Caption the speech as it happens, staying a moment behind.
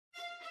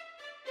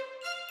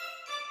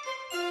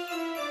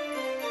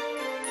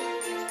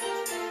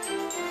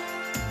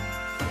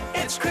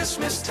It's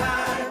Christmas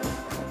time,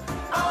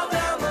 all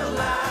down the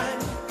line.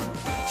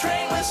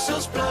 Train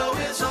whistles blow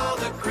as all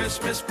the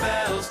Christmas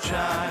bells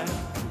chime.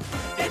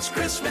 It's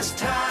Christmas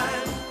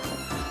time,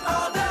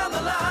 all down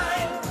the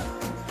line.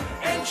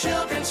 And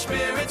children's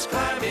spirits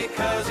climb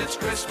because it's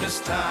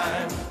Christmas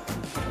time.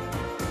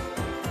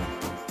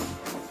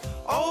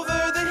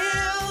 Over the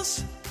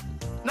hills,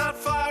 not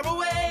far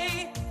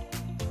away,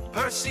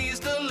 Percy's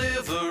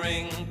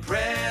delivering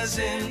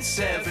presents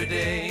every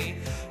day.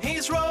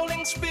 He's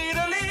rolling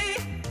speedily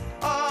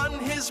on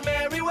his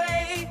merry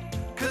way,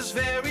 'cause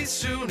very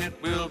soon it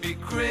will be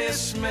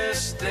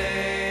Christmas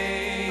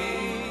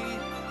Day.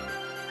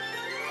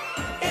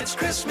 It's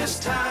Christmas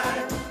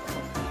time,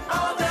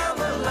 all down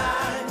the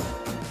line.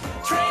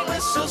 Train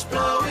whistles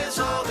blow as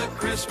all the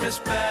Christmas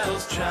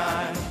bells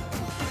chime.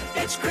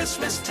 It's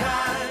Christmas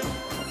time,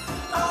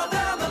 all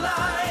down the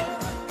line.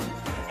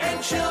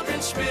 And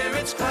children's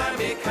spirits climb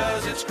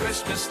because it's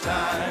Christmas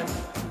time.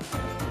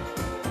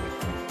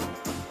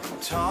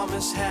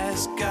 Thomas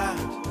has got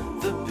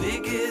the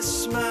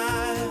biggest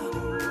smile.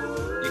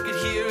 You could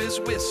hear his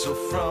whistle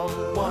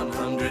from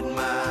 100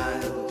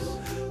 miles.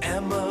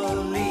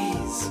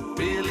 Emily's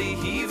really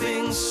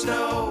heaving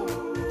snow.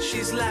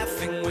 She's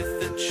laughing with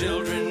the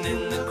children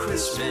in the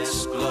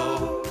Christmas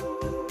glow.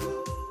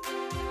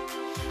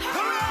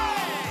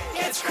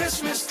 Hooray! It's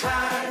Christmas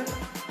time,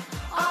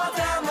 all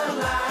down the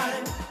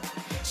line.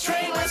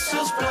 Train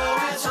whistles blow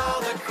as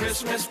all the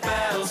Christmas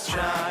bells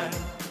chime.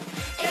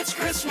 It's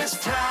Christmas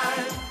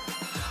time,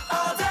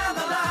 all down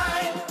the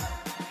line.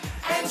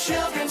 And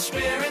children's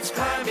spirits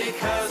climb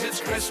because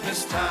it's Christmas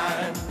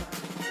time.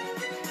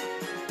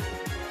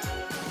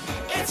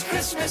 It's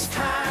Christmas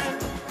time,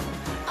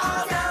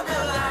 all down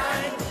the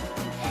line.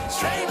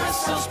 Train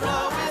whistles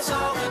blow as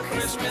all the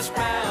Christmas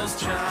bells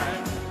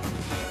chime.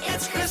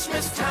 It's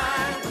Christmas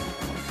time,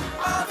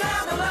 all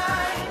down the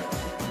line.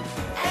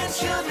 And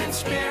children's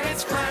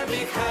spirits climb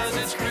because